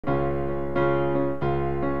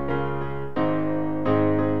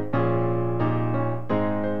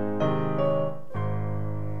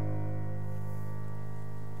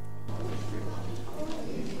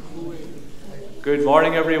Good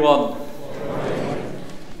morning, everyone. Good morning.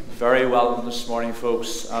 Very welcome this morning,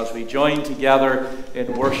 folks, as we join together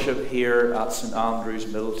in worship here at St Andrew's,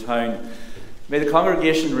 Milltown. May the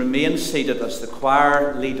congregation remain seated as the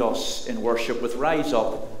choir lead us in worship with Rise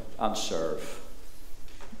Up and Serve.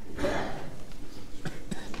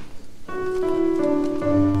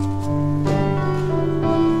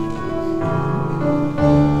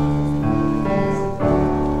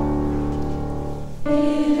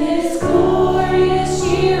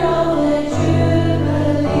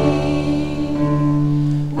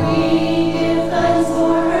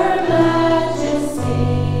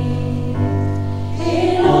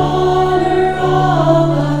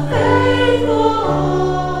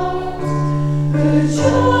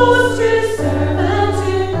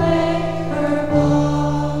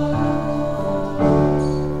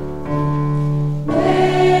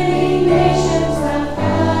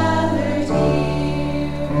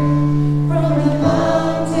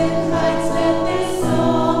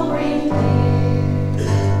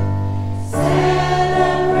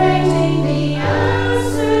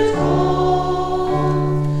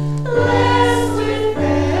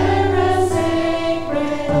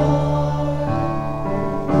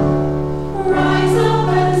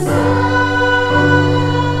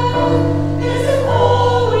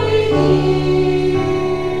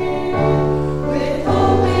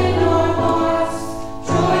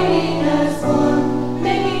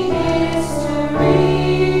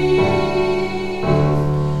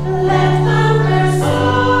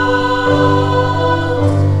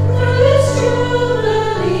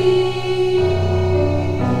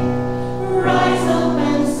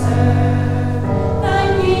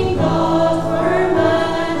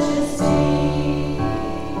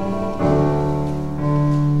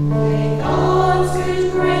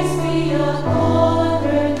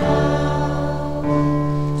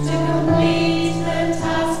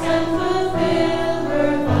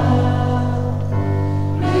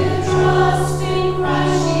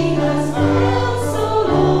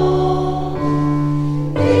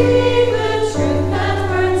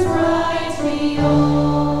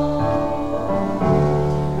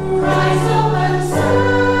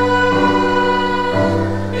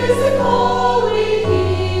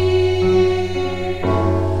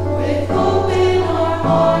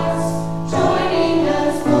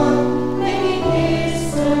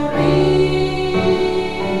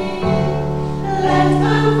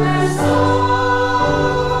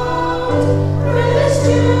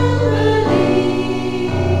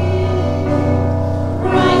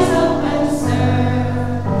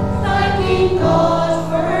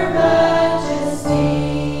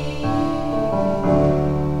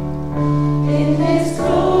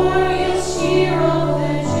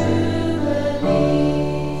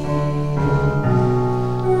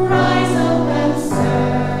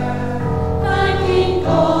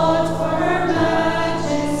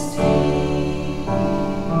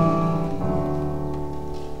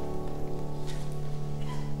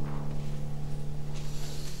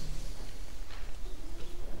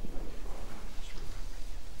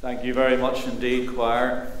 Thank you very much indeed,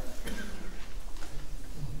 choir.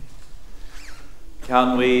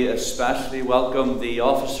 Can we especially welcome the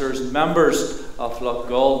officers and members of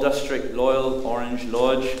Loughgall District Loyal Orange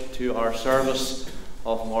Lodge to our service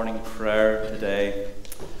of morning prayer today.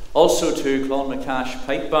 Also to Clonmacash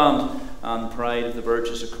Pipe Band and Pride of the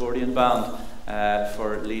Burgess Accordion Band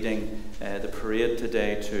for leading the parade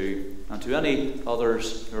today too. And to any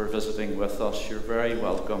others who are visiting with us, you're very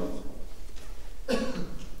welcome.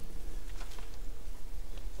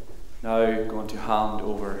 Now going to hand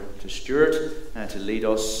over to Stuart to lead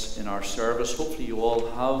us in our service. Hopefully you all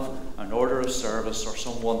have an order of service or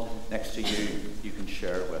someone next to you you can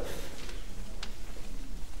share with.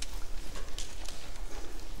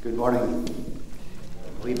 Good morning.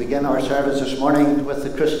 We begin our service this morning with the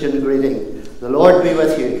Christian greeting. The Lord be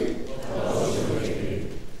with you.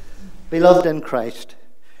 Beloved in Christ,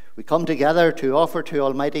 we come together to offer to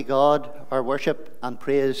Almighty God our worship and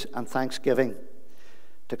praise and thanksgiving,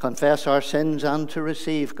 to confess our sins and to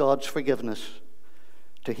receive God's forgiveness,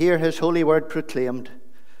 to hear his holy word proclaimed,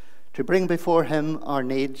 to bring before him our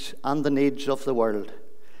needs and the needs of the world,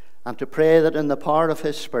 and to pray that in the power of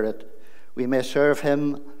his Spirit we may serve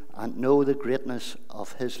him and know the greatness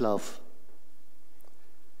of his love.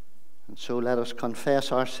 And so let us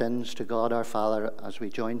confess our sins to God our Father as we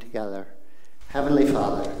join together. Heavenly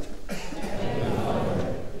Father,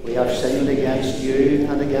 we have sinned against you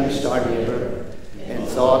and against our neighbour, in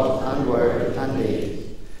thought and word and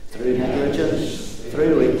deed, through negligence,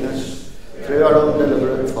 through weakness, through our own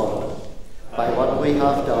deliberate fault, by what we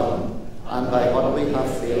have done and by what we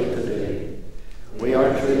have failed to do. we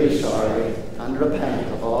are truly sorry and repent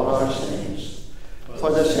of all our sins.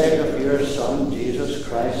 For the sake of your Son, Jesus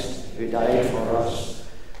Christ, who died for us,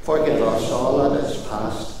 forgive us all that is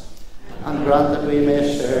past, and grant that we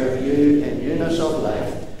may serve you in newness of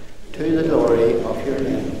life, to the glory of your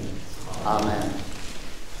name. Amen.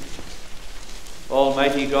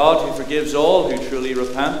 Almighty God, who forgives all who truly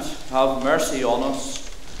repent, have mercy on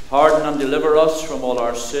us, pardon and deliver us from all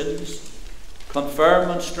our sins, confirm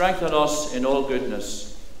and strengthen us in all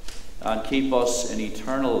goodness, and keep us in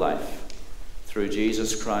eternal life, through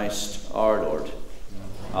Jesus Christ our Lord.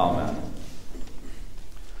 Amen.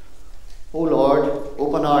 O Lord,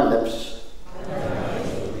 open our lips.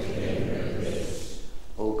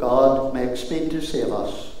 O God, make speed to save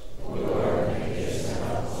us.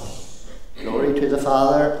 Glory to the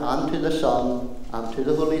Father, and to the Son, and to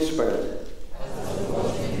the Holy Spirit.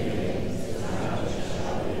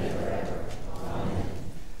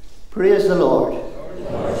 Praise the Lord.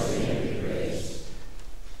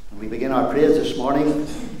 And we begin our praise this morning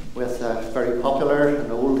with a very popular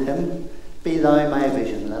and old hymn, Be Thou My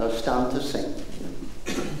Vision. Let us stand to sing.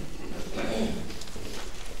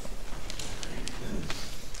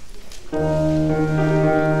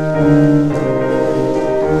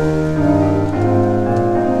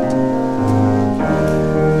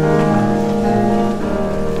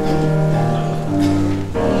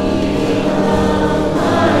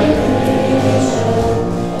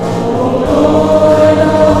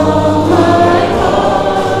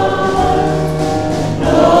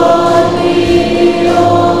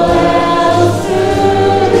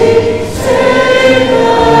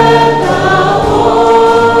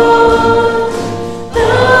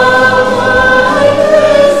 Love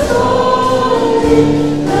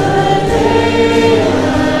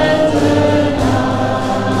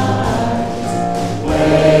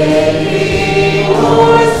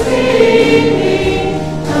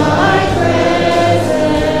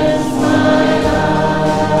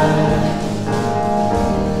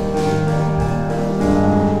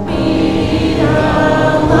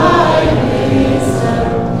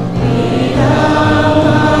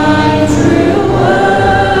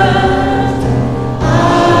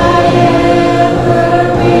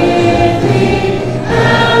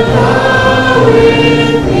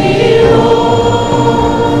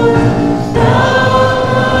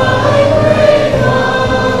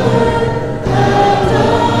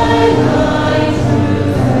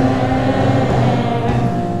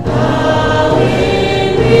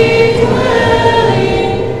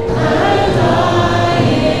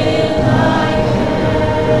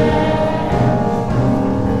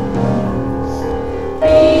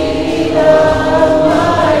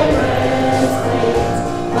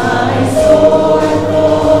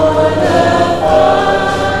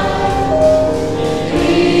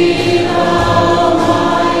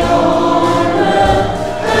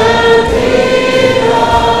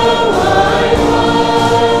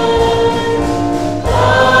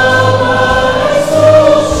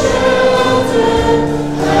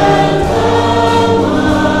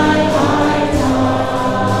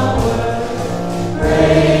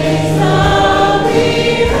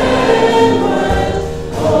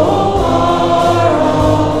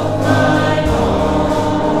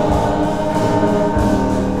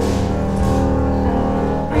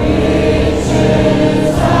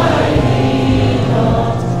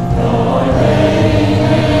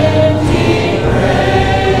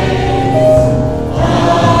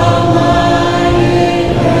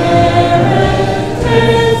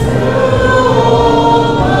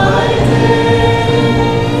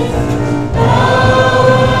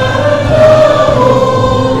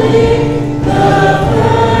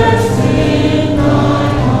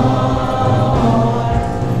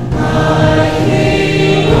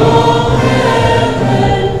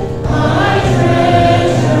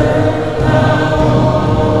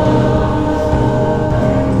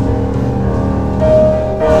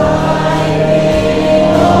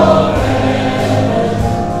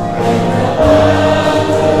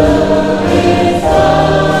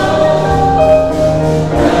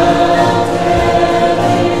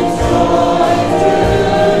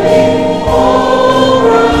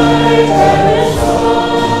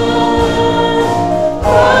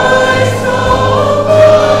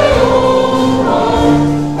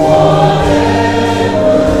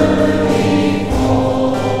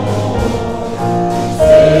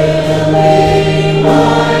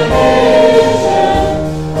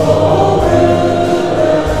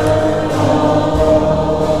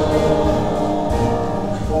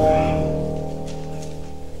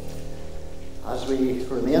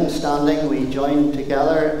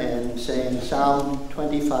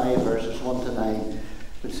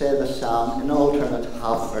the psalm in alternate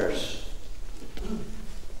half verse.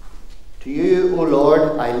 To you, O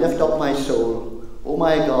Lord, I lift up my soul. O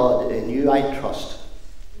my God, in you I trust.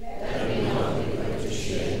 Let me not be put to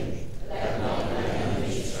shame. Let not my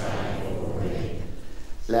enemies triumph over me.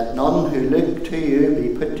 Let none who look to you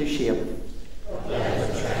be put to shame.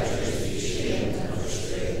 Let the treacherous be shamed and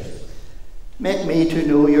frustrated. Make me to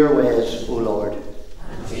know your ways, O Lord.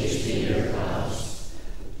 And teach me your paths.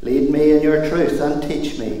 Lead me in your truth and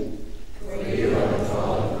teach me. For you are the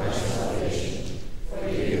God of my salvation. For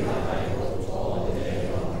you have I hoped all the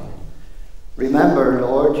day long. Remember,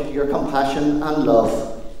 Lord, your compassion and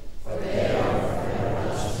love. For they are for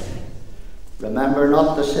everlasting. Remember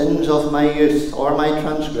not the sins of my youth or my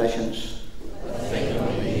transgressions. But think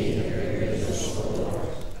on me in your goodness, O Lord,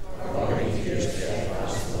 according to your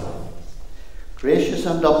steadfast love. Gracious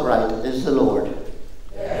and upright is the Lord.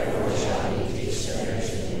 Therefore shall he teach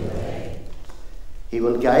sinners in your way, He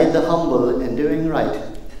will guide the humble in doing right.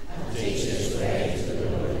 and teach his way to the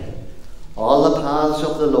lowly. All the paths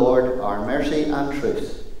of the Lord are mercy and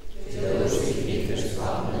truth. To those who keep his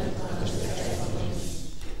covenant and his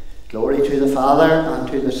testimonies. Glory to the Father, and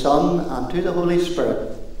to the Son, and to the Holy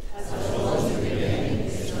Spirit. As was in the beginning,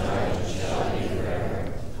 is now, and shall be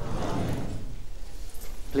forever. Amen.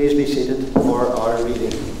 Please be seated for our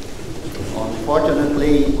reading.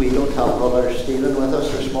 Unfortunately, we don't have Brother Stephen with us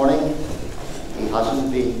this morning. He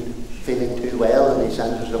hasn't been feeling too well, and he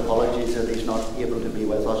sends his apologies that he's not able to be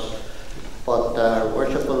with us. But our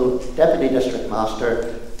worshipful Deputy District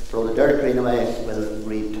Master, Brother Derek Greenaway, will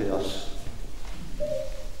read to us.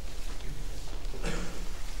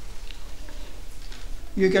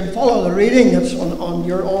 You can follow the reading. It's on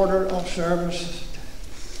your order of service.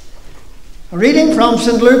 A reading from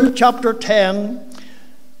St. Luke chapter 10,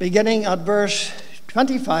 beginning at verse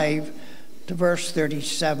 25 to verse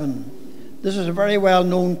 37. This is a very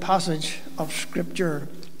well-known passage of Scripture.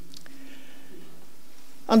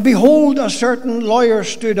 And behold, a certain lawyer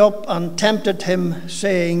stood up and tempted him,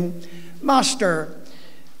 saying, Master,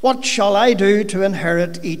 what shall I do to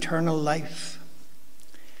inherit eternal life?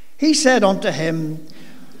 He said unto him,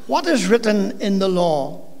 What is written in the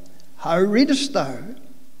law? How readest thou?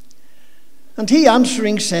 And he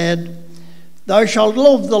answering said, Thou shalt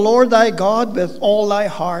love the Lord thy God with all thy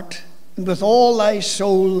heart, and with all thy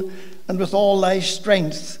soul, and with all thy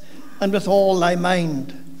strength, and with all thy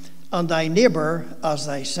mind, and thy neighbour as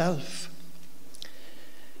thyself.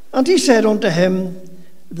 And he said unto him,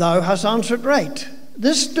 Thou hast answered right.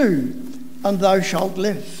 This do, and thou shalt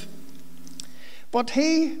live. But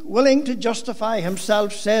he, willing to justify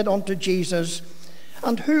himself, said unto Jesus,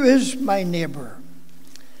 And who is my neighbour?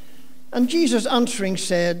 And Jesus answering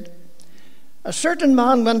said, A certain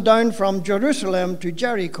man went down from Jerusalem to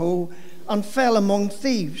Jericho, and fell among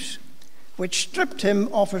thieves, which stripped him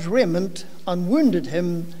of his raiment, and wounded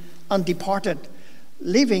him, and departed,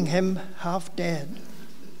 leaving him half dead.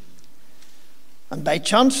 And by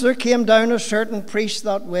chance there came down a certain priest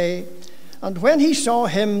that way, and when he saw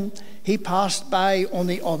him, he passed by on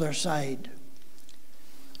the other side.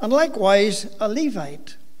 And likewise a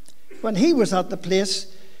Levite, when he was at the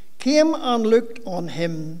place, came and looked on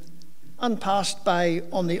him, and passed by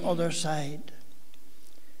on the other side.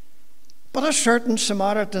 But a certain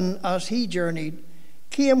Samaritan, as he journeyed,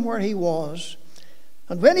 came where he was,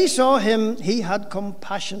 and when he saw him, he had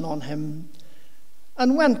compassion on him,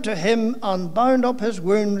 and went to him and bound up his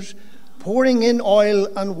wounds, pouring in oil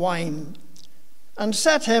and wine, and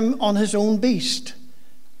set him on his own beast,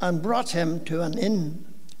 and brought him to an inn,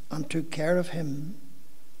 and took care of him.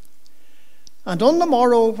 And on the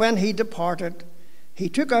morrow when he departed, he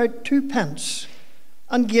took out 2 pence,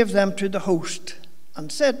 and gave them to the host,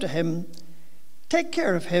 and said to him, Take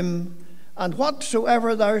care of him, and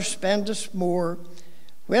whatsoever thou spendest more,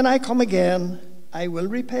 when I come again, I will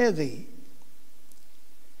repay thee.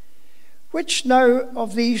 Which now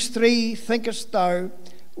of these 3 thinkest thou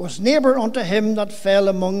was neighbour unto him that fell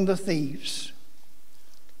among the thieves?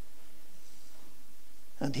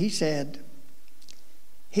 And he said,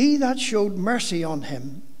 He that showed mercy on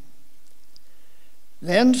him.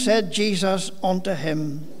 Then said Jesus unto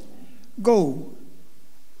him, Go,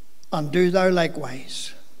 and do thou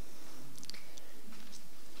likewise.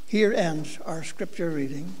 Here ends our scripture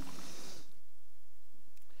reading.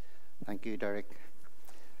 Thank you, Derek.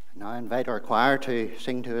 Now I invite our choir to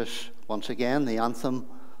sing to us once again the anthem,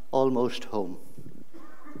 Almost Home.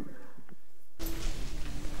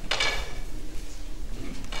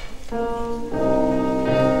 From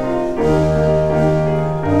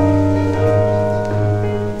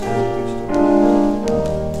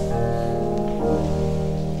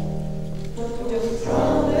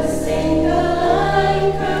the single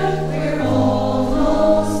anchor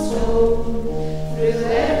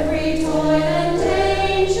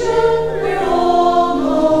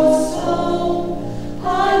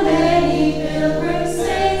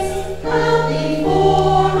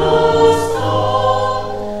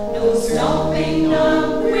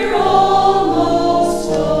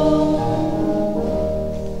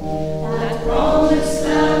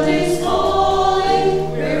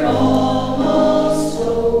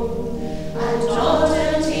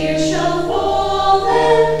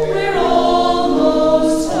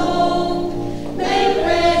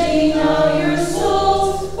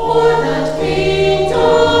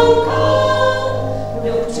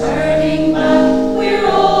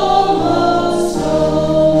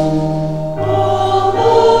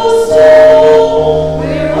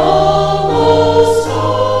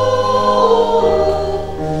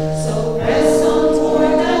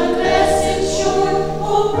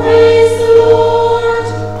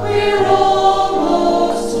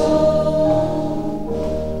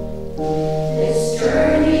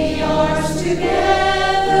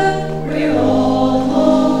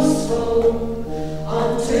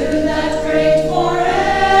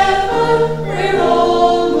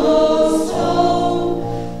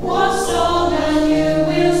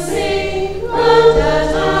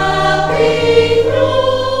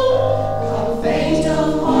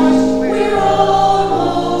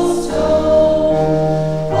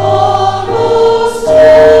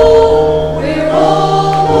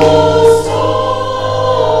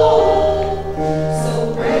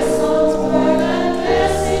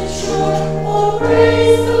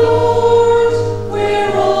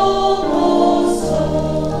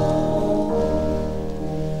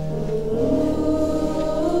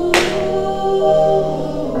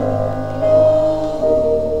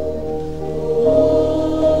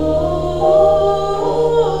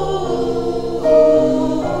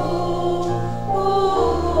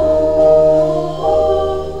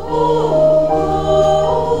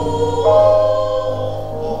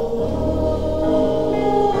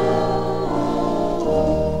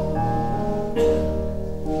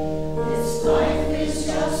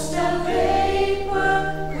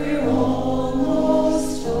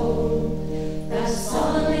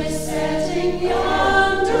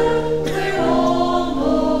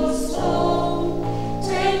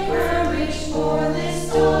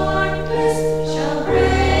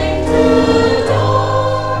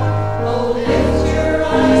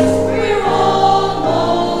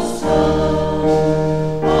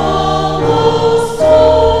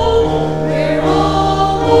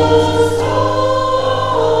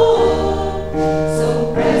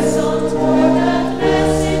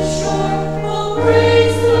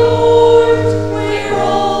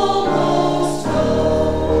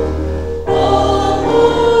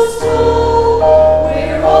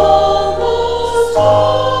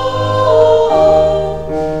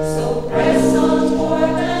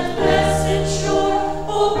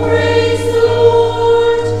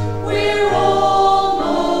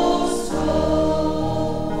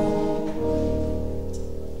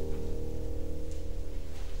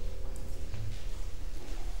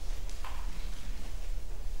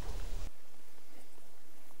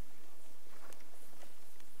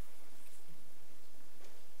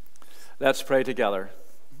Let's pray together.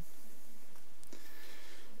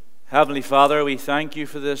 Heavenly Father, we thank you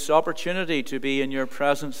for this opportunity to be in your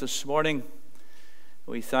presence this morning.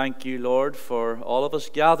 We thank you, Lord, for all of us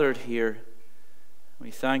gathered here.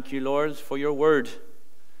 We thank you, Lord, for your word.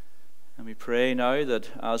 And we pray now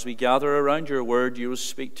that as we gather around your word, you will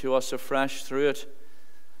speak to us afresh through it,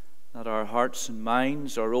 that our hearts and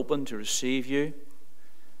minds are open to receive you,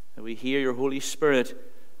 that we hear your Holy Spirit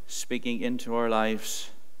speaking into our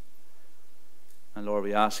lives. And Lord,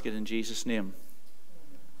 we ask it in Jesus' name.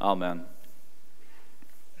 Amen.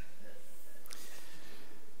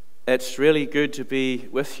 It's really good to be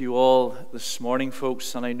with you all this morning,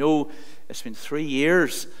 folks. And I know it's been 3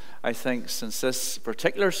 years, I think, since this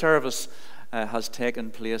particular service has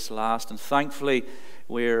taken place last. And thankfully,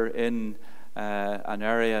 we're in an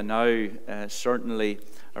area now, certainly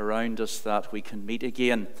around us, that we can meet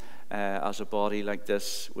again as a body like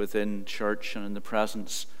this within church and in the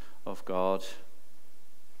presence of God.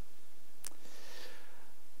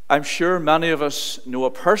 I'm sure many of us know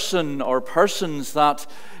a person or persons that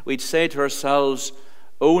we'd say to ourselves,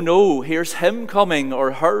 oh no, here's him coming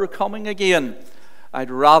or her coming again.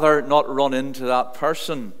 I'd rather not run into that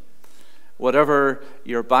person. Whatever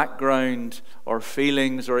your background or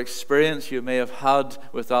feelings or experience you may have had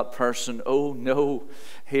with that person, oh no,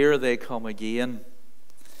 here they come again.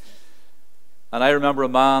 And I remember a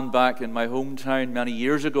man back in my hometown many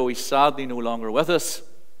years ago. He's sadly no longer with us,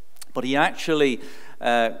 but he actually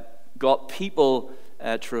got people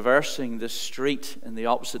traversing the street in the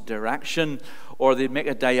opposite direction, or they'd make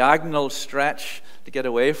a diagonal stretch to get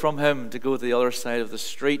away from him to go to the other side of the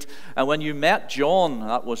street. And when you met John,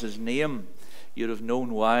 that was his name, you'd have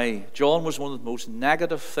known why. John was one of the most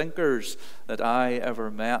negative thinkers that I ever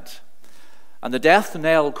met. And the death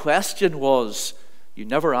knell question was, you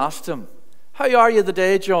never asked him, how are you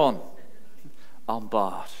today, John? I'm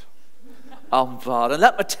bad. I'm bad. And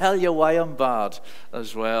let me tell you why I'm bad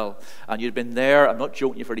as well. And you'd been there, I'm not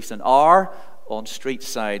joking you, for at least an hour on street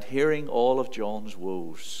side, hearing all of John's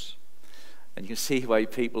woes. And you can see why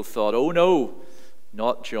people thought, oh no,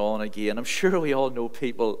 not John again. I'm sure we all know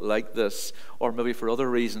people like this, or maybe for other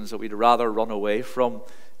reasons that we'd rather run away from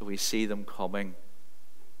if we see them coming.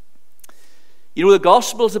 You know, the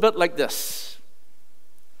gospel's a bit like this.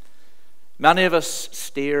 Many of us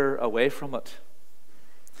steer away from it.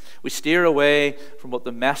 We steer away from what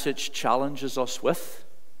the message challenges us with.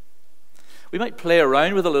 We might play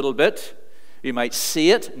around with it a little bit. We might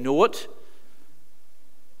see it, know it,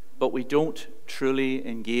 but we don't truly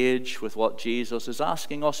engage with what Jesus is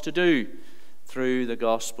asking us to do through the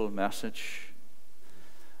gospel message.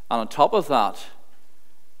 And on top of that,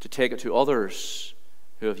 to take it to others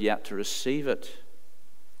who have yet to receive it.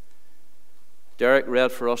 Derek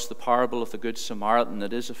read for us the parable of the Good Samaritan.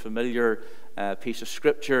 It is a familiar piece of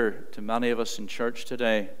scripture to many of us in church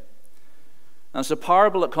today. And it's a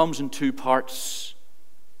parable that comes in two parts.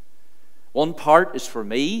 One part is for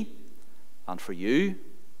me and for you,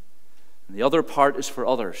 and the other part is for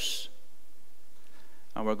others.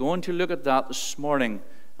 And we're going to look at that this morning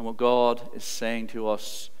and what God is saying to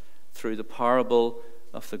us through the parable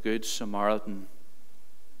of the Good Samaritan.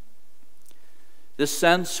 This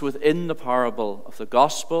sense within the parable of the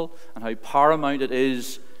gospel and how paramount it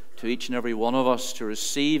is to each and every one of us to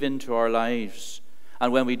receive into our lives.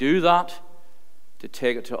 And when we do that, to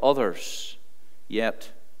take it to others,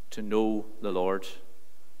 yet to know the Lord.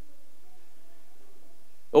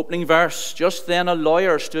 Opening verse, just then a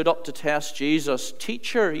lawyer stood up to test Jesus.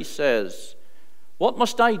 Teacher, he says, what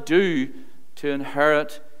must I do to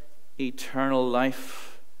inherit eternal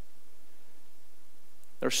life?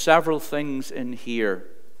 There are several things in here.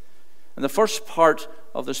 And the first part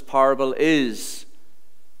of this parable is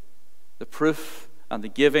the proof and the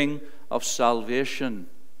giving of salvation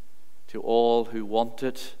to all who want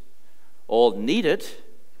it. All need it,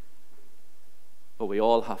 but we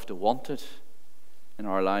all have to want it in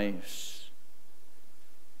our lives.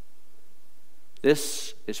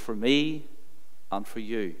 This is for me and for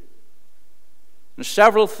you. There's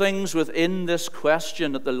several things within this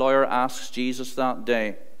question that the lawyer asks Jesus that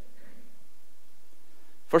day.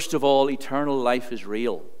 First of all, eternal life is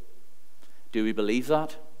real. Do we believe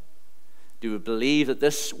that? Do we believe that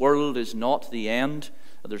this world is not the end,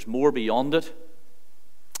 that there's more beyond it,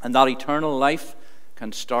 and that eternal life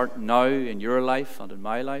can start now in your life and in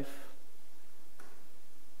my life,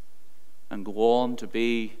 and go on to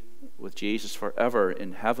be with Jesus forever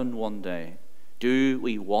in heaven one day? Do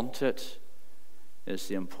we want it? Is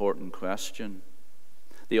the important question.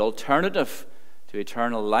 The alternative to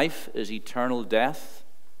eternal life is eternal death,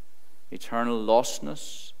 eternal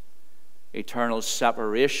lostness, eternal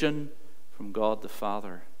separation from God the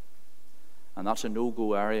Father. and that's a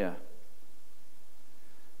no-go area.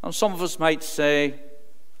 And some of us might say,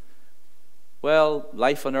 well,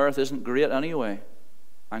 life on earth isn't great anyway.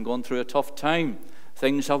 I'm going through a tough time.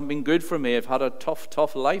 Things haven't been good for me. I've had a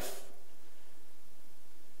tough life.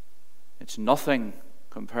 It's nothing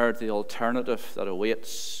compared to the alternative that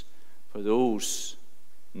awaits for those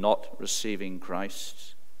not receiving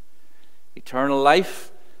Christ. Eternal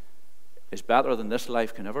life is better than this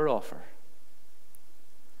life can ever offer.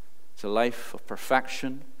 It's a life of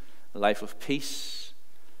perfection, a life of peace,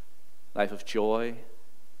 a life of joy,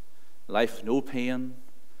 a life of no pain,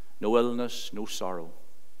 no illness, no sorrow.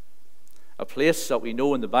 A place that we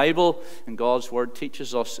know in the Bible and God's Word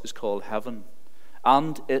teaches us is called heaven.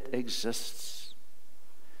 And it exists.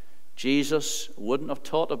 Jesus wouldn't have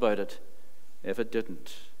taught about it if it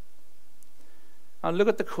didn't. And look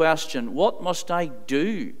at the question, what must I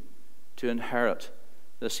do to inherit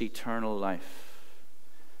this eternal life?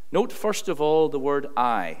 Note first of all the word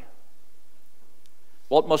I.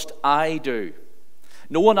 What must I do?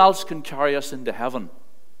 No one else can carry us into heaven.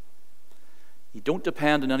 You don't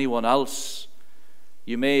depend on anyone else.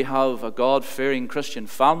 You may have a God-fearing Christian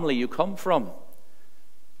family you come from.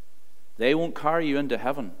 They won't carry you into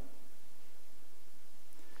heaven.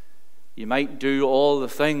 You might do all the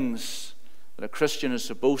things that a Christian is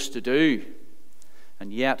supposed to do,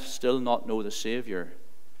 and yet still not know the Savior.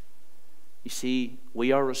 You see,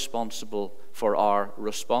 we are responsible for our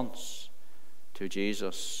response to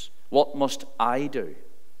Jesus. What must I do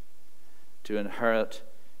to inherit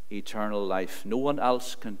eternal life? No one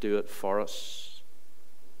else can do it for us.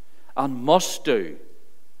 And must do.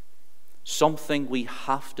 Something we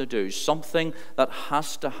have to do. Something that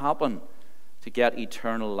has to happen to get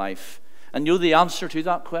eternal life. And you know the answer to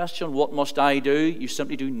that question, what must I do? You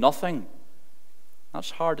simply do nothing.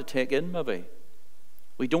 That's hard to take in maybe.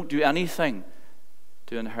 We don't do anything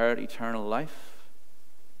to inherit eternal life.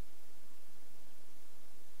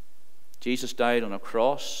 Jesus died on a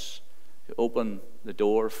cross to open the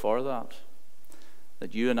door for that.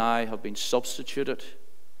 That you and I have been substituted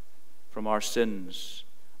from our sins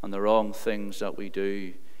and the wrong things that we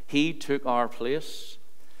do. He took our place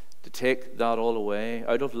to take that all away,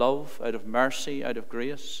 out of love, out of mercy, out of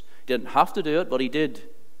grace. He didn't have to do it, but he did,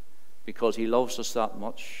 because he loves us that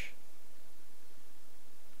much.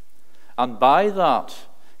 And by that,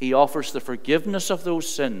 he offers the forgiveness of those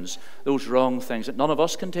sins, those wrong things that none of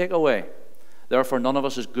us can take away. Therefore, none of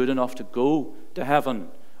us is good enough to go to heaven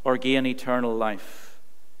or gain eternal life.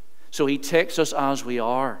 So he takes us as we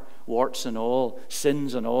are, warts and all,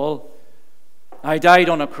 sins and all. I died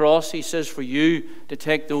on a cross, he says, for you to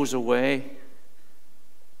take those away.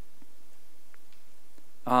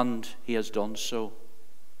 And he has done so.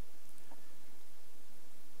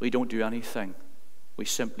 We don't do anything. We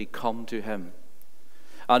simply come to him.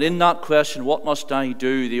 And in that question, what must I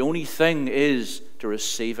do? The only thing is to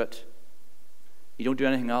receive it. You don't do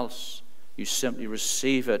anything else. You simply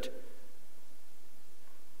receive it.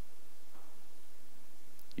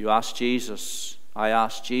 You ask Jesus, I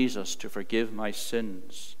ask Jesus to forgive my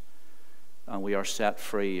sins, and we are set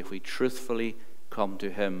free if we truthfully come to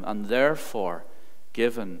him, and therefore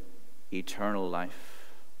given eternal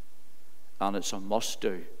life. And it's a must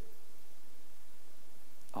do.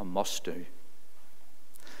 A must do.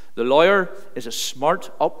 The lawyer is a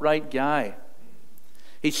smart, upright guy.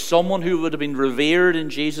 He's someone who would have been revered in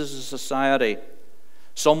Jesus' society.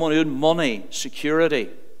 Someone who had money, security.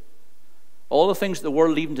 All the things the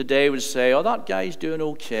world even today would say, oh, that guy's doing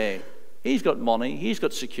okay. He's got money, he's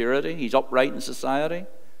got security, he's upright in society.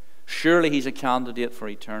 Surely he's a candidate for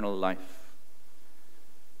eternal life.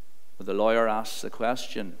 But the lawyer asks the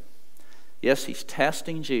question. Yes, he's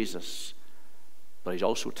testing Jesus, but he's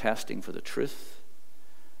also testing for the truth.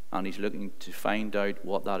 And he's looking to find out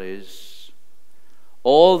what that is.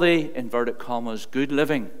 All the, inverted commas, good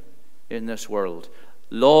living in this world,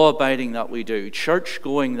 law-abiding that we do,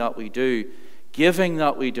 church-going that we do, giving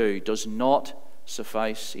that we do, does not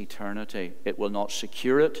suffice eternity. It will not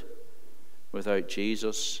secure it without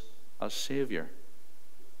Jesus as Savior.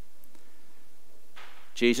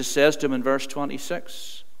 Jesus says to him in verse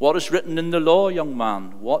 26, what is written in the law, young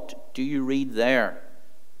man? What do you read there?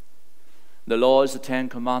 The law is the 10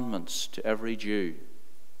 Commandments to every Jew.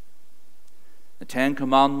 The 10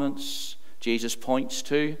 Commandments Jesus points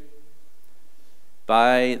to.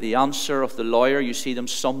 By the answer of the lawyer, you see them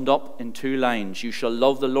summed up in 2 lines. You shall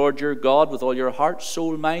love the Lord your God with all your heart,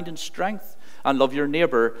 soul, mind, and strength, and love your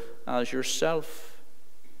neighbor as yourself.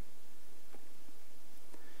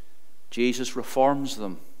 Jesus reforms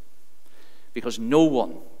them, because no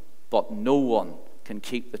one, but no one, can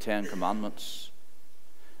keep the 10 Commandments.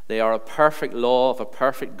 They are a perfect law of a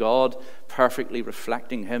perfect God, perfectly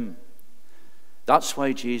reflecting him. That's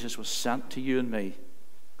why Jesus was sent to you and me,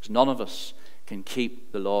 because none of us can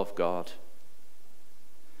keep the law of God.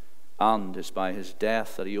 And it's by his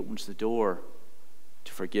death that he opens the door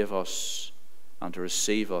to forgive us and to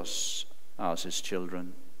receive us as his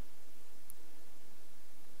children.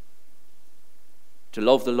 To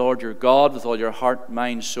love the Lord your God with all your heart,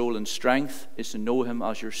 mind, soul, and strength is to know him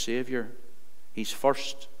as your Savior. He's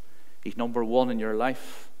first. He's number one in your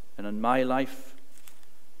life and in my life.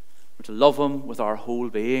 We're to love him with our whole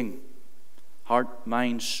being, heart,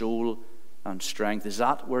 mind, soul, and strength. Is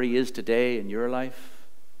that where he is today in your life?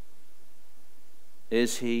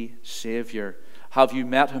 Is he Savior? Have you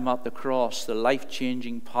met him at the cross, the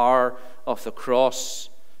life-changing power of the cross,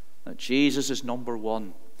 that Jesus is number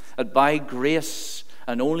one? That by grace,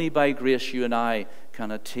 and only by grace, you and I can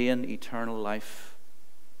attain eternal life.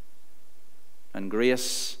 And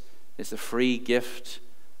grace is the free gift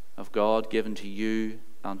of God given to you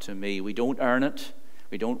and to me. We don't earn it.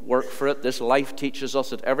 We don't work for it. This life teaches us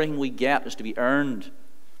that everything we get is to be earned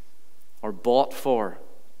or bought for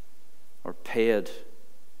or paid.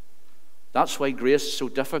 That's why grace is so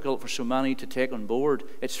difficult for so many to take on board.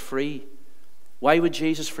 It's free. Why would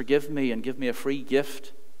Jesus forgive me and give me a free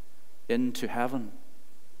gift into heaven?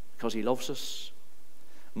 Because he loves us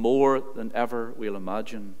more than ever we'll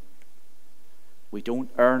imagine. We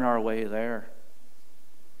don't earn our way there.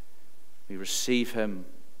 We receive him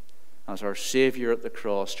as our Savior at the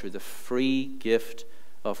cross through the free gift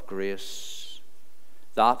of grace.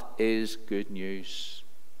 That is good news.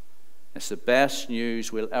 It's the best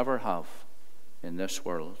news we'll ever have in this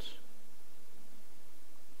world.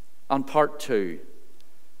 And part 2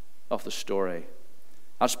 of the story.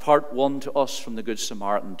 As part 1 to us from the Good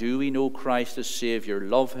Samaritan. Do we know Christ as Savior?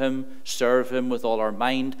 Love him, serve him with all our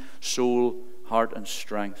mind, soul, heart, and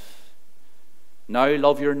strength. Now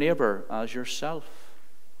love your neighbour as yourself.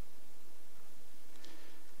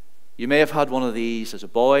 You may have had one of these as a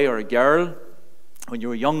boy or a girl when you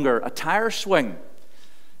were younger. A tire swing.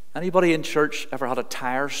 Anybody in church ever had a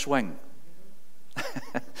tire swing?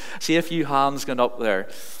 See a few hands going up there.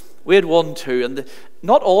 We had one too, and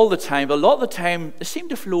not all the time, but a lot of the time they seem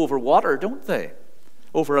to flow over water, don't they?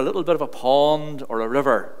 Over a little bit of a pond or a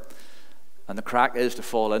river. And the crack is to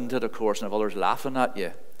fall into it, of course, and have others laughing at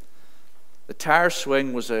you. The tire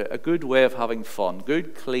swing was a good way of having fun,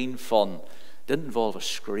 good, clean fun. Didn't involve a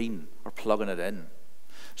screen or plugging it in.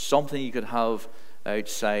 Something you could have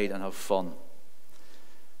outside and have fun.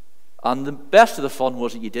 And the best of the fun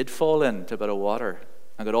was that you did fall into a bit of water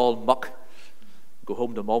and got all muck. Go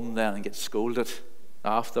home to mum then and get scolded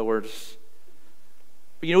afterwards.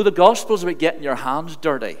 But you know, the gospel's about getting your hands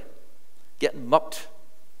dirty, getting mucked,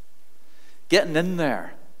 getting in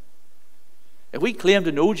there. If we claim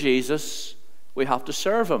to know Jesus, we have to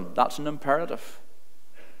serve him. That's an imperative.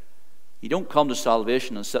 You don't come to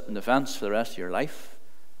salvation and sit on the fence for the rest of your life.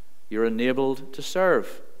 You're enabled to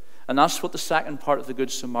serve. And that's what the second part of the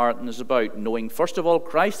Good Samaritan is about. Knowing, first of all,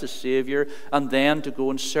 Christ as Savior, and then to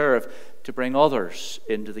go and serve, to bring others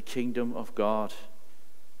into the kingdom of God.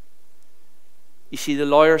 You see, the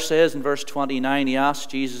lawyer says in verse 29, he asks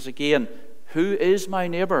Jesus again, who is my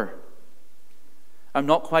neighbour? I'm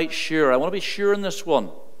not quite sure. I want to be sure in this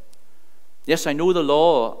one. Yes, I know the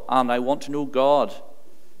law, and I want to know God.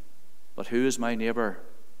 But who is my neighbour?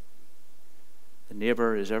 The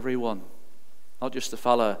neighbour is everyone. Not just the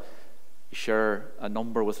fella you share a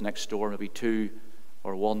number with next door, maybe 2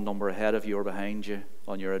 or 1 number ahead of you or behind you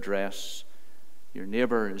on your address. Your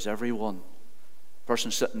neighbour is everyone. The person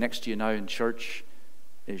sitting next to you now in church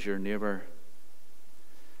is your neighbour.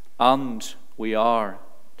 And we are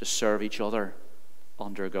to serve each other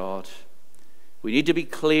under God. We need to be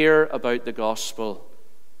clear about the gospel.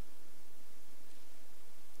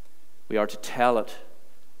 We are to tell it,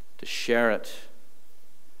 to share it.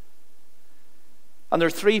 And there are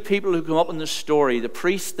 3 people who come up in this story, the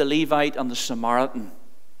priest, the Levite, and the Samaritan.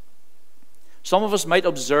 Some of us might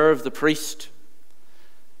observe the priest.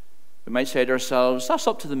 We might say to ourselves, that's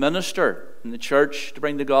up to the minister in the church to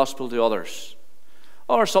bring the gospel to others.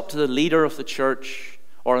 Or it's up to the leader of the church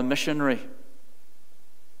or a missionary.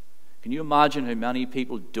 Can you imagine how many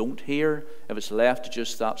people don't hear if it's left to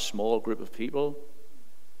just that small group of people?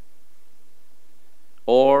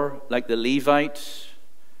 Or, like the Levite,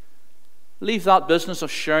 leave that business of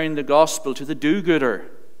sharing the gospel to the do-gooder,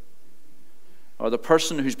 or the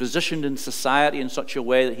person who's positioned in society in such a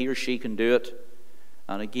way that he or she can do it.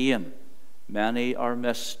 And again, many are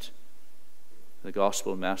missed the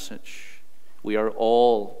gospel message. We are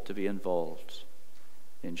all to be involved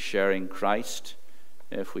in sharing Christ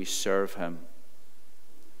if we serve him.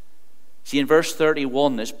 See, in verse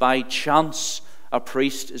 31, it's by chance a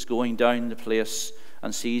priest is going down the place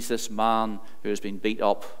and sees this man who has been beat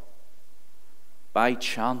up. By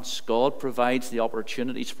chance, God provides the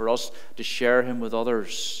opportunities for us to share him with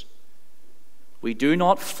others. We do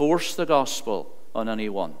not force the gospel on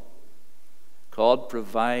anyone. God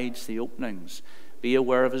provides the openings. Be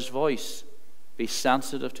aware of his voice. Be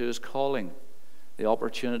sensitive to his calling. The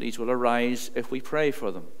opportunities will arise if we pray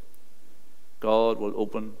for them. God will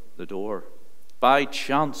open the door. By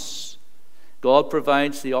chance, God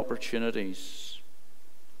provides the opportunities.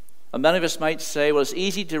 And many of us might say, well, it's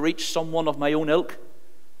easy to reach someone of my own ilk,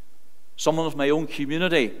 someone of my own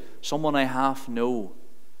community, someone I half know.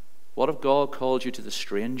 What if God called you to the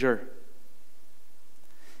stranger?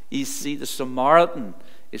 You see, the Samaritan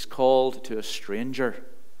is called to a stranger.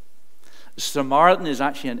 The Samaritan is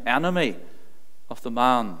actually an enemy of the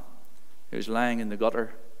man who's lying in the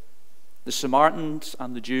gutter. The Samaritans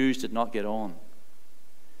and the Jews did not get on.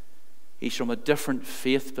 He's from a different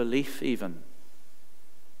faith belief even.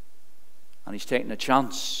 And he's taking a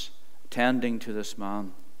chance tending to this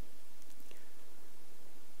man.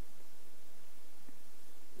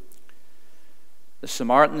 The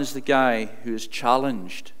Samaritan is the guy who is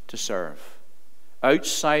challenged to serve.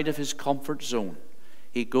 Outside of his comfort zone,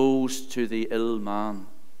 he goes to the ill man.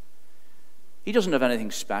 He doesn't have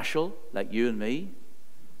anything special like you and me.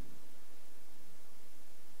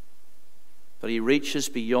 But he reaches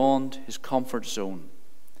beyond his comfort zone.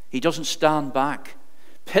 He doesn't stand back.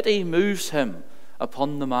 Pity moves him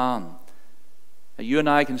upon the man. Now, you and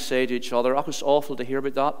I can say to each other, oh, it's awful to hear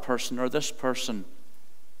about that person or this person.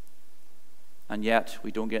 And yet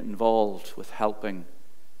we don't get involved with helping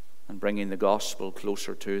and bringing the gospel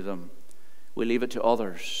closer to them. We leave it to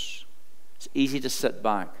others. It's easy to sit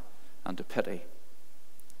back and to pity.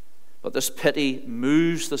 But this pity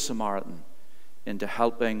moves the Samaritan into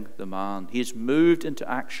helping the man. He is moved into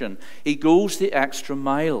action. He goes the extra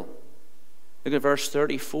mile. Look at verse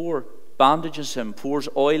 34. Bandages him, pours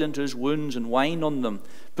oil into his wounds and wine on them,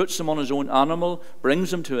 puts him on his own animal,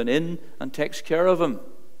 brings him to an inn and takes care of him.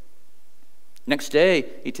 Next day,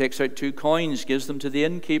 he takes out 2 coins, gives them to the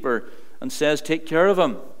innkeeper and says, take care of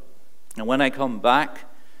him. And when I come back,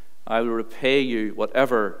 I will repay you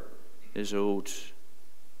whatever is owed.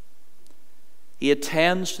 He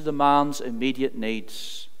attends to the man's immediate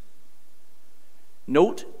needs.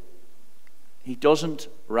 Note, he doesn't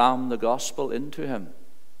ram the gospel into him.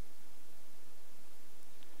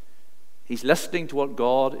 He's listening to what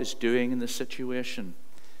God is doing in the situation.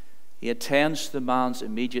 He attends to the man's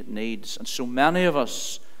immediate needs. And so many of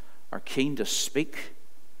us are keen to speak,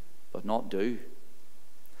 but not do.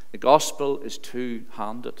 The gospel is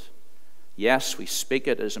two-handed. Yes, we speak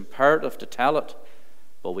it. It is imperative to tell it,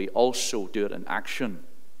 but we also do it in action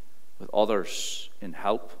with others in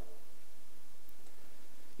help.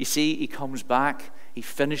 You see, he comes back. He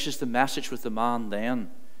finishes the message with the man then.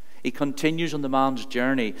 He continues on the man's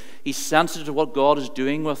journey. He's sensitive to what God is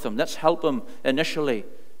doing with him. Let's help him initially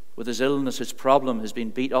with his illness, his problem, has been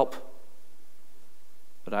beat up.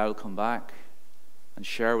 But I will come back and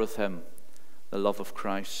share with him the love of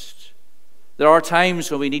Christ. There are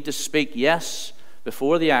times when we need to speak, yes,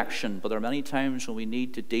 before the action, but there are many times when we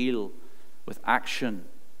need to deal with action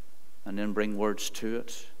and then bring words to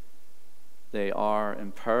it. They are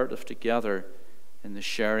imperative together in the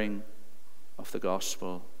sharing of the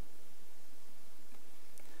gospel.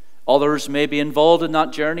 Others may be involved in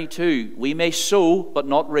that journey too. We may sow but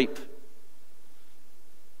not reap.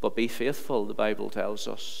 But be faithful, the Bible tells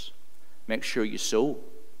us. Make sure you sow.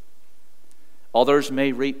 Others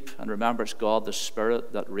may reap, and remember it's God the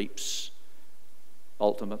Spirit that reaps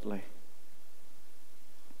ultimately.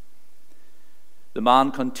 The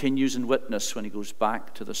man continues in witness when he goes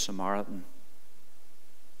back to the Samaritan.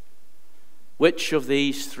 Which of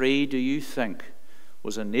these 3 do you think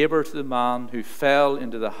was a neighbor to the man who fell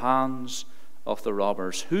into the hands of the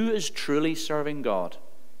robbers? Who is truly serving God?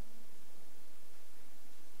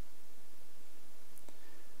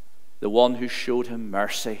 The one who showed him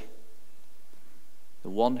mercy. The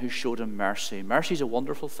one who showed him mercy. Mercy is a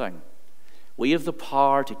wonderful thing. We have the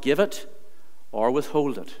power to give it or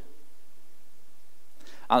withhold it.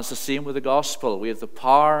 And it's the same with the gospel. We have the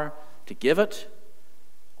power to give it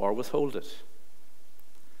or withhold it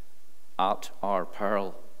at our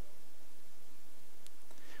peril.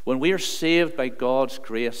 When we are saved by God's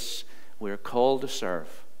grace, we are called to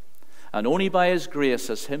serve. And only by His grace,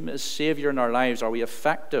 as Him as Savior in our lives, are we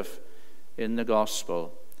effective in the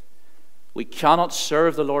gospel. We cannot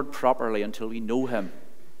serve the Lord properly until we know Him.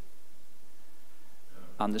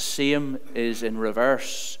 And the same is in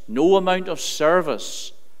reverse. No amount of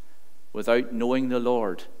service without knowing the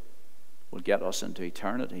Lord will get us into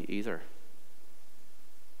eternity either.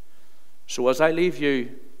 So as I leave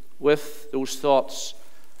you with those thoughts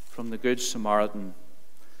from the Good Samaritan,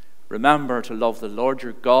 remember to love the Lord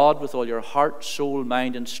your God with all your heart, soul,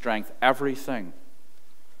 mind, and strength, everything.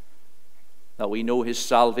 That we know his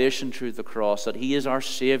salvation through the cross, that he is our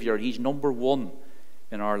Savior, he's number one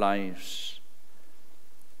in our lives.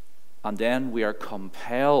 And then we are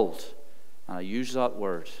compelled, and I use that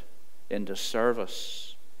word, into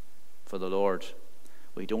service for the Lord.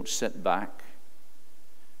 We don't sit back.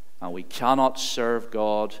 And we cannot serve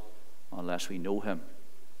God unless we know him.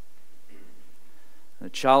 And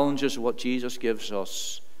the challenge is what Jesus gives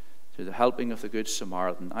us through the helping of the Good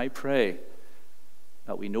Samaritan. I pray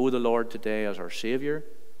that we know the Lord today as our Savior,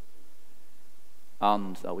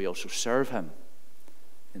 and that we also serve him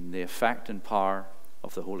in the effect and power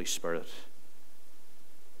of the Holy Spirit.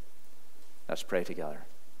 Let's pray together.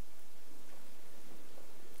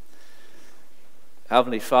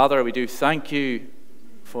 Heavenly Father, we do thank you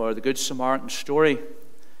for the Good Samaritan story.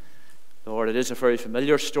 Lord, it is a very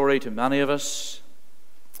familiar story to many of us,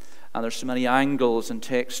 and there's so many angles and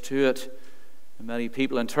takes to it, and many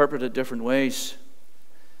people interpret it different ways.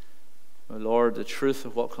 But Lord, the truth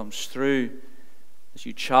of what comes through as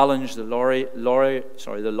you challenge the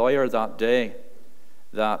lawyer that day,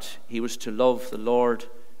 that he was to love the Lord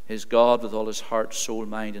his God with all his heart, soul,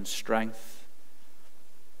 mind, and strength,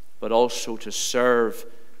 but also to serve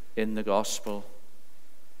in the gospel.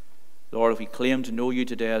 Lord, if we claim to know you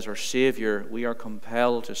today as our Savior, we are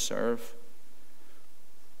compelled to serve.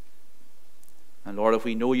 And Lord, if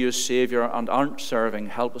we know you as Savior and aren't serving,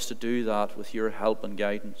 help us to do that with your help and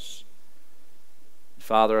guidance.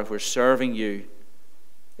 Father, if we're serving you,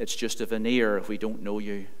 it's just a veneer if we don't know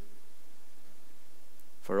you.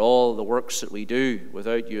 For all the works that we do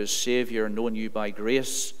without you as Savior and knowing you by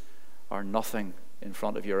grace are nothing in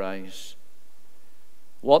front of your eyes.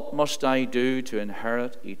 What must I do to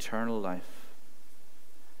inherit eternal life?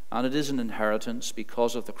 And it is an inheritance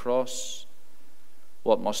because of the cross.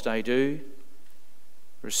 What must I do?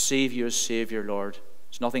 Receive you as Savior, Lord.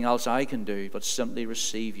 There's nothing else I can do but simply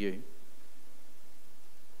receive you.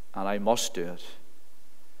 And I must do it,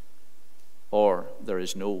 or there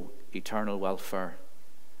is no eternal welfare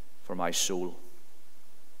for my soul.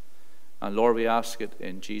 And Lord, we ask it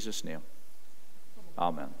in Jesus' name.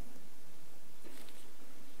 Amen.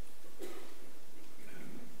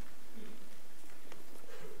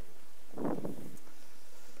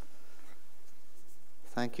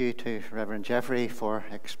 Thank you to Reverend Jeffrey for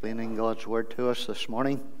explaining God's word to us this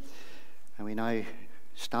morning. And we now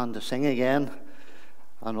stand to sing again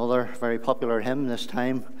another very popular hymn, this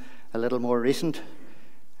time a little more recent.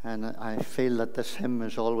 And I feel that this hymn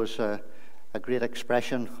is always a great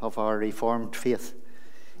expression of our Reformed faith.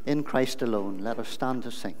 In Christ alone, let us stand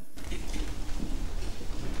to sing.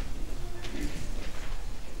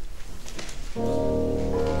 Oh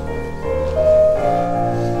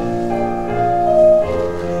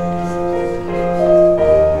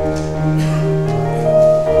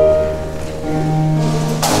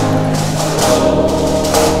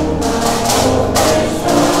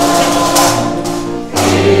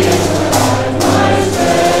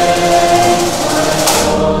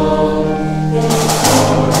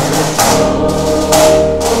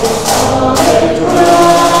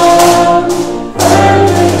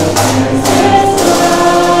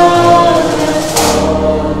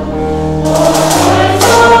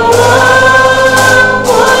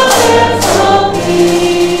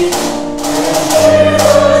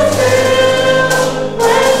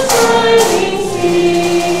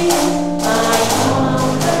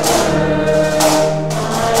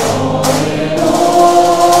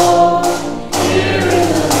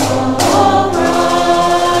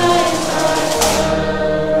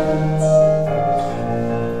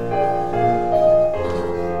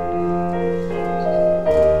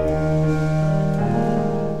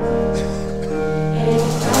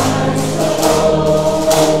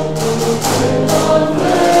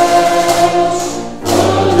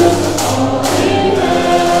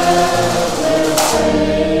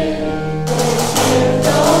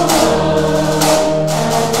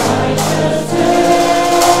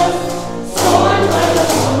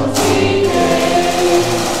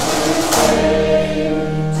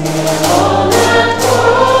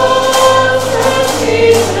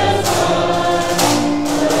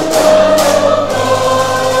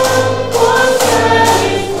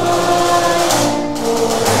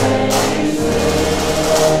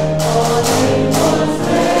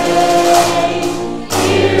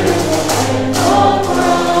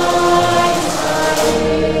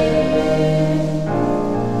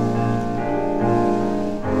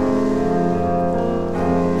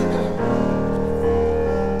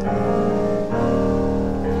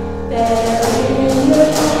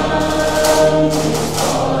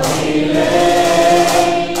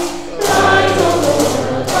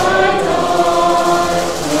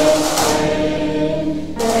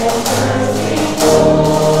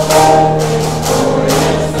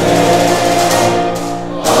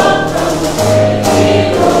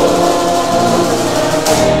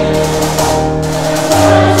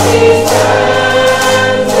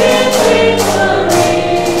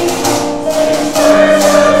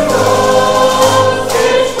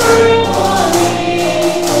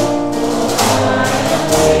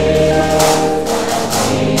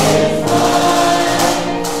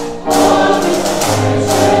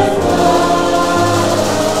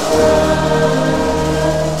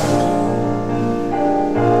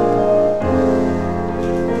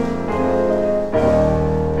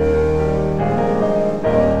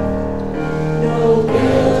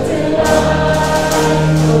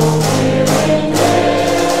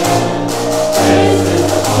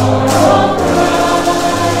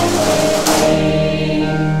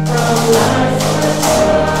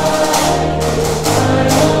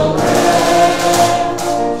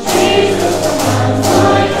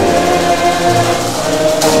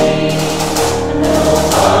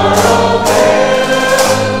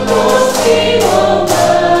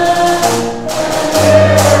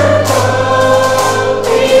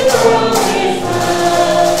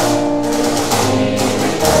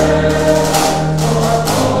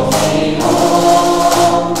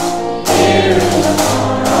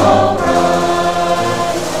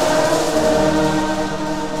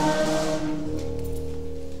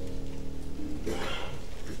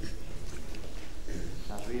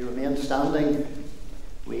standing,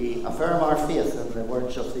 we affirm our faith in the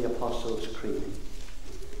words of the Apostles' Creed.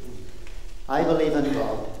 I believe in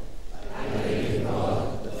God. I believe in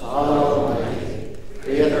God, The Father Almighty,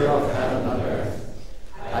 creator of heaven and earth.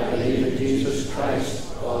 I believe in Jesus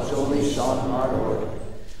Christ, God's only Son, our Lord,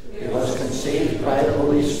 who was conceived by the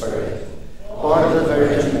Holy Spirit, born of the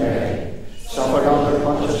Virgin Mary, suffered under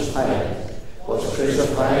Pontius Pilate, was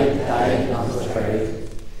crucified, died, and was buried.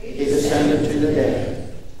 He descended to the dead.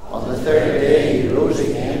 On the third day he rose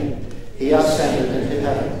again. He ascended into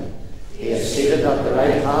heaven. He is seated at the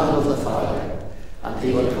right hand of the Father, and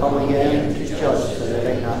he will come again to judge the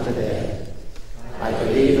living and the dead. I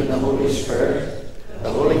believe in the Holy Spirit,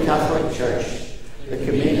 the Holy Catholic Church, the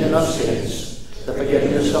communion of saints, the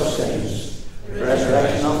forgiveness of sins, the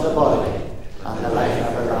resurrection of the body, and the life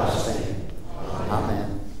everlasting.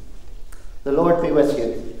 Amen. The Lord be with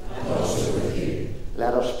you. and also with you.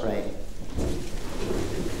 Let us pray.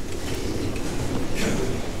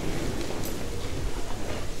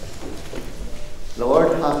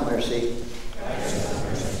 Lord, have mercy.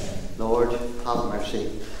 Lord, have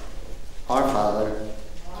mercy. Our Father,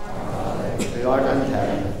 who art in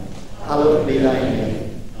heaven, hallowed be thy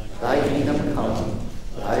name. Thy kingdom come,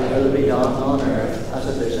 thy will be done on earth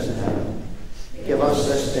as it is in heaven. Give us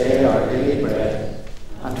this day our daily bread,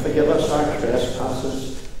 and forgive us our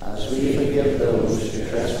trespasses, as we forgive those who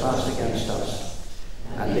trespass against us.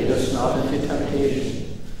 And lead us not into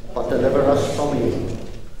temptation, but deliver us from evil.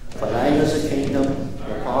 For thine is the kingdom,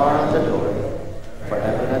 the power, and the glory,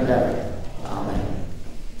 forever and ever. Amen.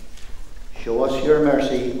 Show us your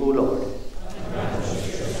mercy, O Lord.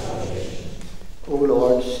 O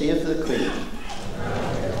Lord, save the Queen.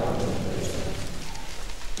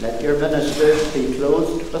 Let your ministers be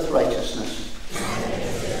clothed with righteousness.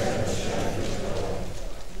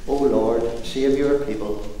 O Lord, save your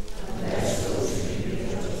people.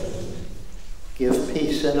 Give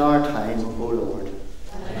peace in our time, O Lord.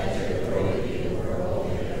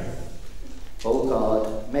 O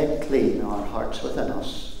God, make clean our hearts within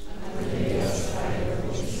us.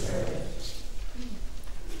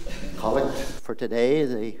 Collect for today,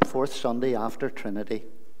 the fourth Sunday after Trinity.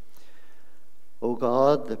 O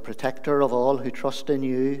God, the protector of all who trust in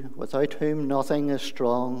you, without whom nothing is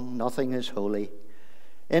strong, nothing is holy,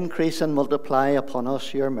 increase and multiply upon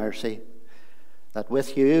us your mercy, that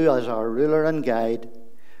with you as our ruler and guide,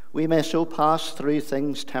 we may so pass through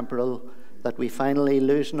things temporal that we finally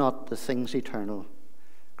lose not the things eternal.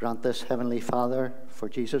 Grant this, Heavenly Father, for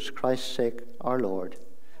Jesus Christ's sake, our Lord.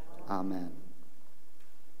 Amen.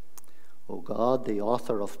 O God, the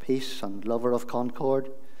author of peace and lover of concord,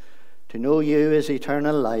 to know you is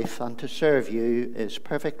eternal life, and to serve you is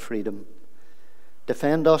perfect freedom.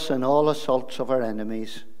 Defend us in all assaults of our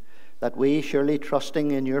enemies, that we, surely trusting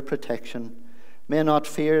in your protection, may not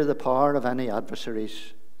fear the power of any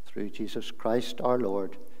adversaries. Through Jesus Christ our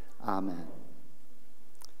Lord. Amen.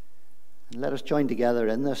 And let us join together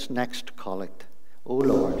in this next collect. O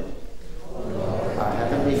Lord, our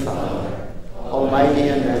Heavenly Father, Almighty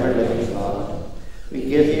and ever-living God, we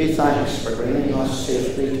give you thanks for bringing us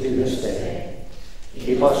safely to this day.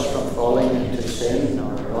 Keep us from falling into sin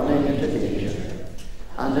or running into danger,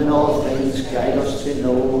 and in all things guide us to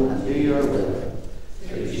know and do your will.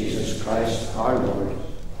 Through Jesus Christ our Lord.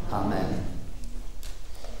 Amen.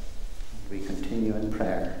 We continue in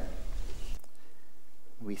prayer.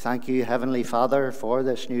 We thank you, Heavenly Father, for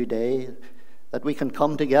this new day, that we can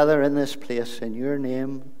come together in this place in your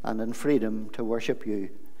name and in freedom to worship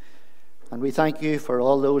you. And we thank you for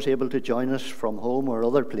all those able to join us from home or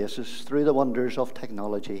other places through the wonders of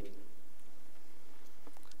technology.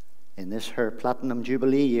 In this her Platinum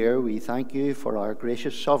Jubilee year, we thank you for our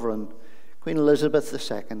gracious sovereign, Queen Elizabeth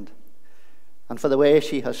II, and for the way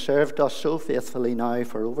she has served us so faithfully now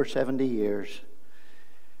for over 70 years.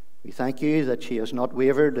 We thank you that she has not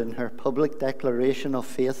wavered in her public declaration of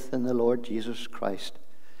faith in the Lord Jesus Christ,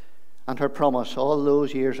 and her promise all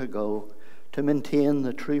those years ago to maintain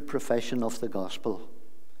the true profession of the gospel.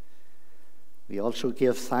 We also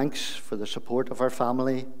give thanks for the support of our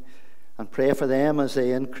family and pray for them as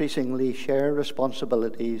they increasingly share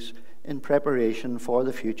responsibilities in preparation for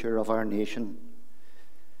the future of our nation.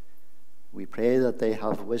 We pray that they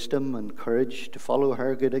have wisdom and courage to follow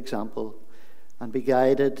her good example and be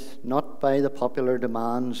guided not by the popular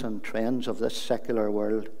demands and trends of this secular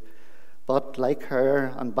world, but like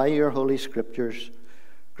her and by your holy scriptures,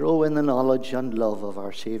 grow in the knowledge and love of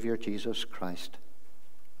our Saviour Jesus Christ.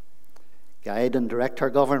 Guide and direct our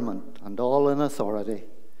government and all in authority,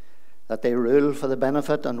 that they rule for the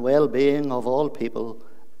benefit and well-being of all people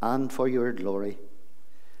and for your glory.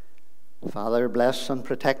 Father, bless and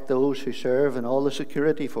protect those who serve in all the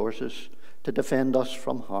security forces to defend us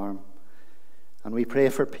from harm. And we pray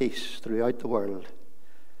for peace throughout the world,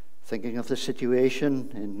 thinking of the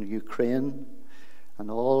situation in Ukraine, and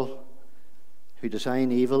all who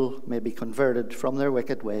design evil may be converted from their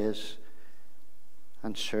wicked ways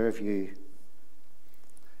and serve you.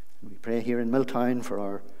 And we pray here in Milltown for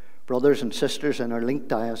our brothers and sisters in our linked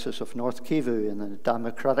diocese of North Kivu in the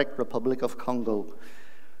Democratic Republic of Congo,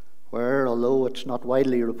 where, although it's not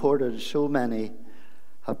widely reported, so many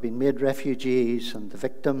have been made refugees and the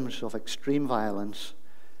victims of extreme violence,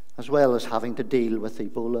 as well as having to deal with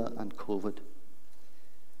Ebola and COVID.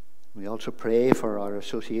 We also pray for our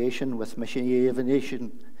association with Mission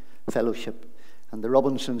Aviation Fellowship and the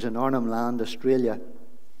Robinsons in Arnhem Land, Australia,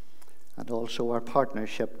 and also our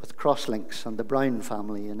partnership with Crosslinks and the Brown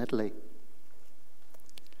family in Italy.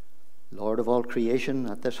 Lord of all creation,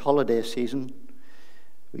 at this holiday season,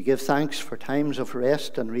 we give thanks for times of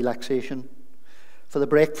rest and relaxation, for the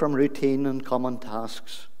break from routine and common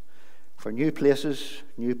tasks, for new places,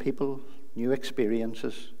 new people, new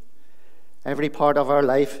experiences. Every part of our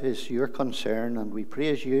life is your concern, and we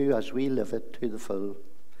praise you as we live it to the full.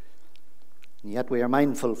 And yet we are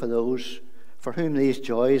mindful for those for whom these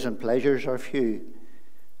joys and pleasures are few,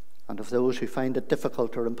 and of those who find it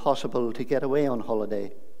difficult or impossible to get away on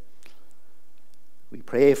holiday. We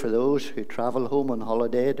pray for those who travel home on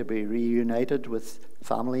holiday to be reunited with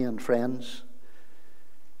family and friends,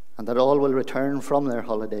 and that all will return from their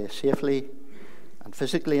holiday safely and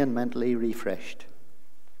physically and mentally refreshed.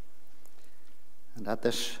 And at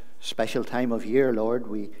this special time of year, Lord,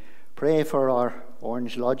 we pray for our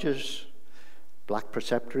orange lodges, black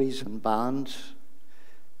preceptories and bands,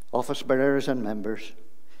 office bearers and members.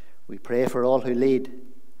 We pray for all who lead,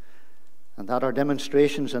 and that our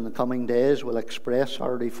demonstrations in the coming days will express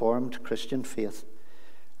our reformed Christian faith.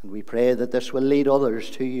 And we pray that this will lead others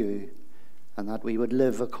to you, and that we would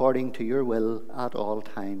live according to your will at all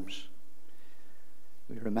times.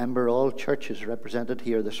 We remember all churches represented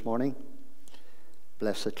here this morning.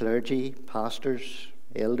 Bless the clergy, pastors,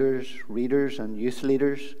 elders, readers, and youth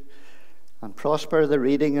leaders, and prosper the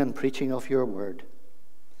reading and preaching of your word.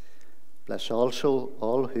 Bless also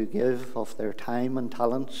all who give of their time and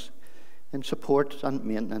talents in support and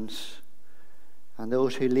maintenance, and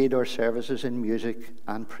those who lead our services in music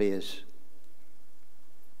and praise.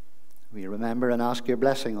 We remember and ask your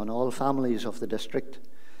blessing on all families of the district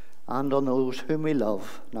and on those whom we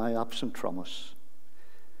love, now absent from us.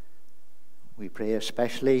 We pray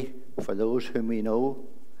especially for those whom we know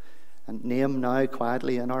and name now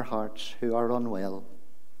quietly in our hearts who are unwell,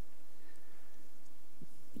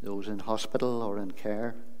 those in hospital or in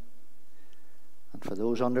care, and for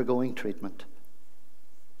those undergoing treatment.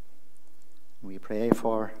 We pray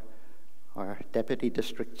for our Deputy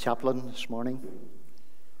District Chaplain this morning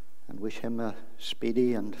and wish him a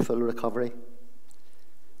speedy and full recovery.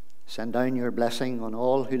 Send down your blessing on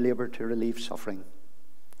all who labour to relieve suffering.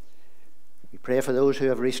 We pray for those who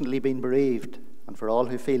have recently been bereaved and for all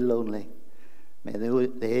who feel lonely. May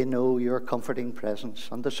they know your comforting presence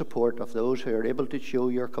and the support of those who are able to show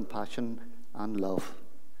your compassion and love.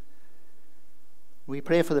 We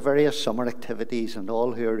pray for the various summer activities and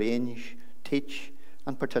all who arrange, teach,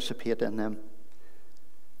 and participate in them.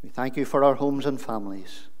 We thank you for our homes and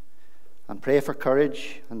families and pray for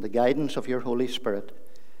courage and the guidance of your Holy Spirit,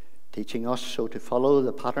 teaching us so to follow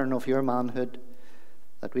the pattern of your manhood,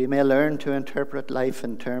 that we may learn to interpret life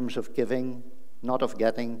in terms of giving, not of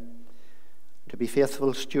getting, to be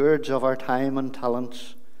faithful stewards of our time and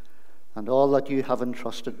talents and all that you have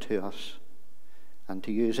entrusted to us, and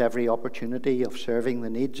to use every opportunity of serving the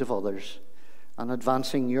needs of others and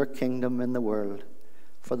advancing your kingdom in the world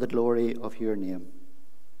for the glory of your name.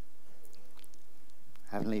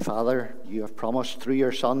 Heavenly Father, you have promised through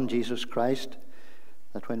your Son, Jesus Christ,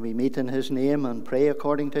 that when we meet in his name and pray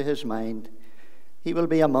according to his mind, he will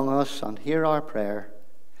be among us and hear our prayer.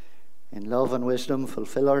 In love and wisdom,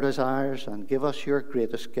 fulfill our desires and give us your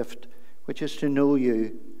greatest gift, which is to know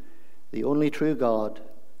you, the only true God,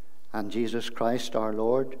 and Jesus Christ our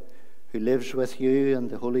Lord, who lives with you and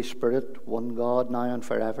the Holy Spirit, one God, now and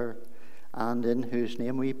forever, and in whose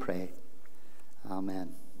name we pray.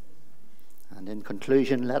 Amen. And in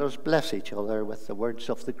conclusion, let us bless each other with the words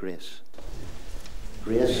of the grace.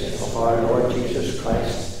 Grace of our Lord Jesus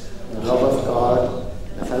Christ, the love of God,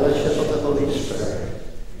 the fellowship of the Holy Spirit,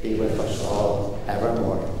 be with us all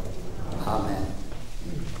evermore. Amen.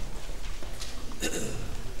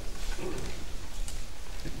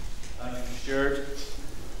 Thank you, Stuart.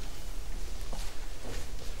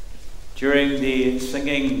 During the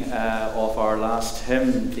singing of our last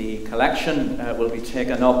hymn, the collection will be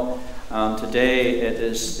taken up And today it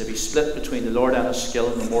is to be split between the Lord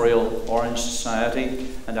Enniskillen Memorial Orange Society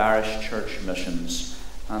and Irish Church Missions.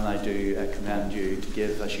 And I do commend you to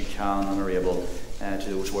give as you can and are able to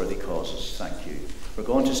those worthy causes. Thank you. We're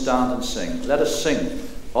going to stand and sing. Let us sing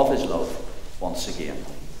of his love once again.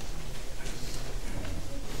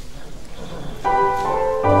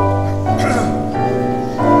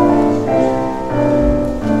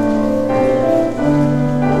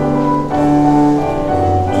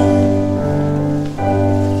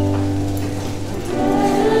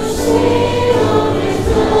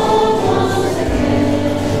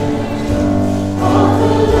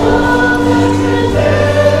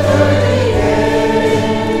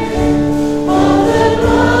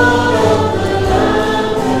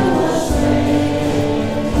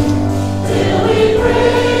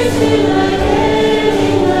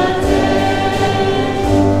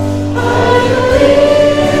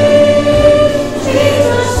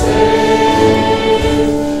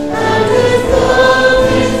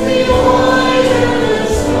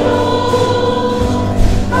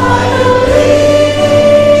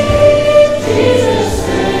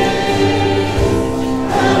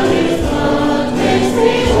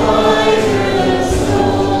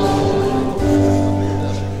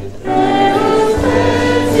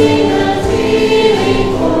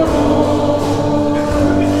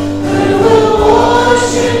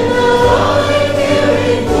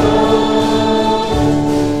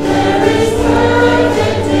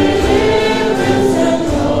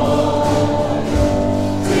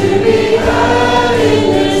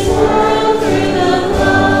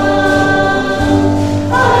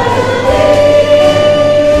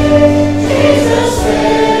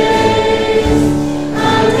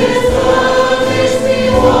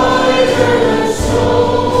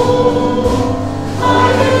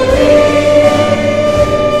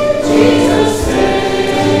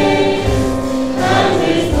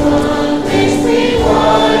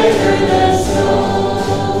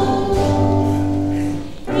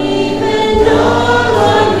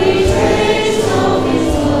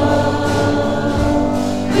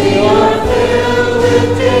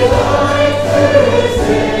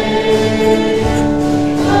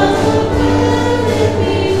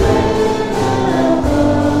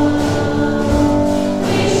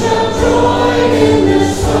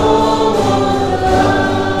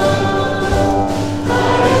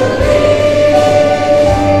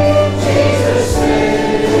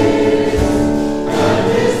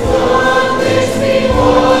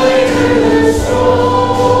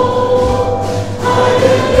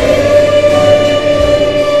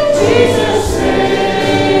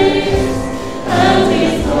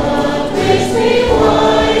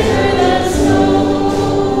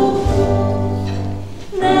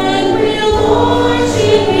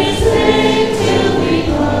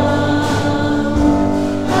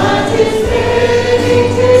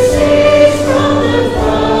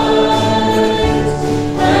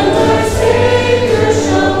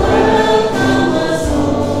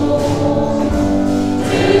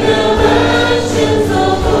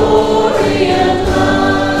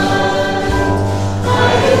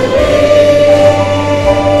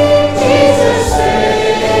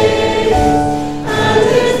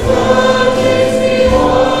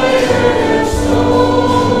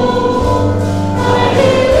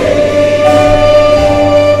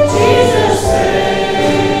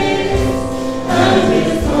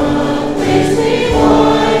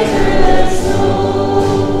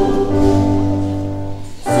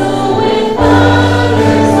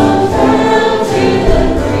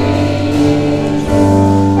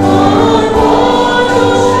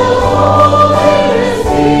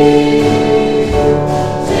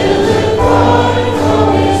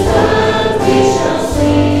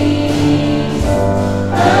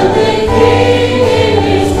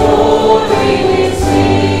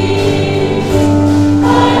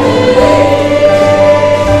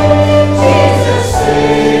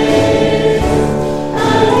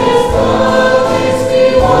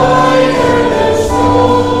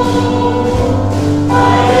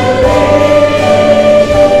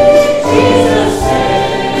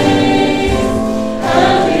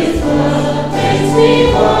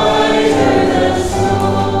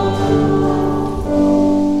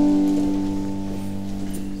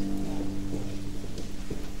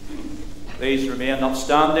 Please remain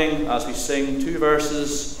upstanding as we sing two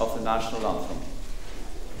verses of the national anthem.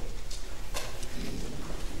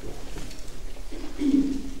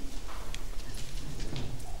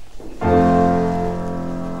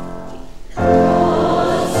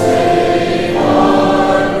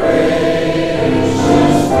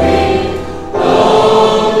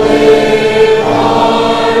 Long live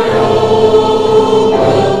our Lord.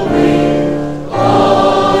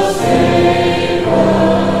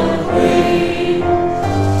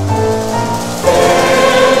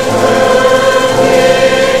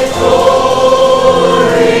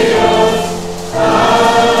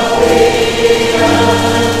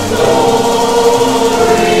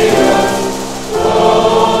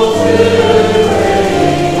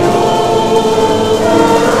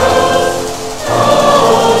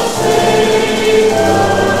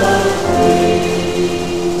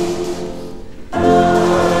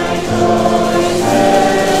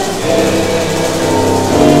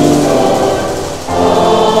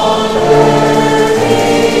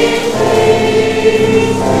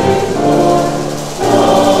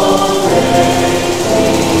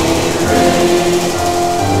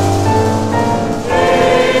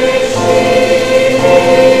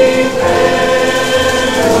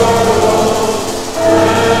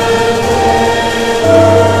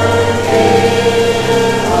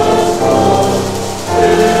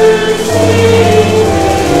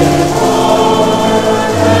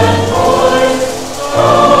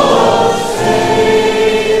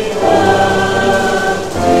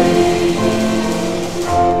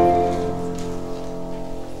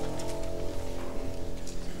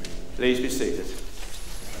 Please be seated.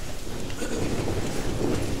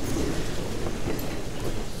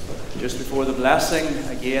 Just before the blessing,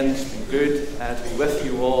 again, it's been good to be with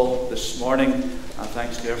you all this morning, and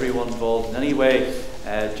thanks to everyone involved in any way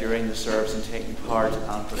during the service and taking part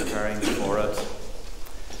and preparing for it.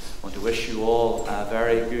 I want to wish you all a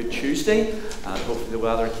very good Tuesday, and hopefully the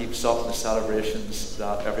weather keeps up the celebrations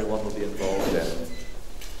that everyone will be involved in.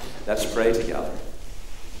 Let's pray together.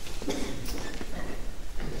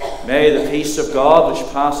 May the peace of God,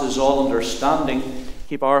 which passes all understanding,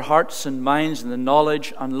 keep our hearts and minds in the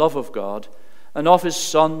knowledge and love of God and of his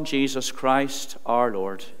Son, Jesus Christ, our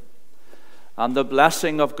Lord. And the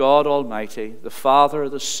blessing of God Almighty, the Father,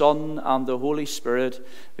 the Son, and the Holy Spirit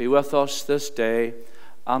be with us this day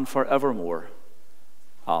and forevermore.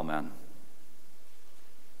 Amen.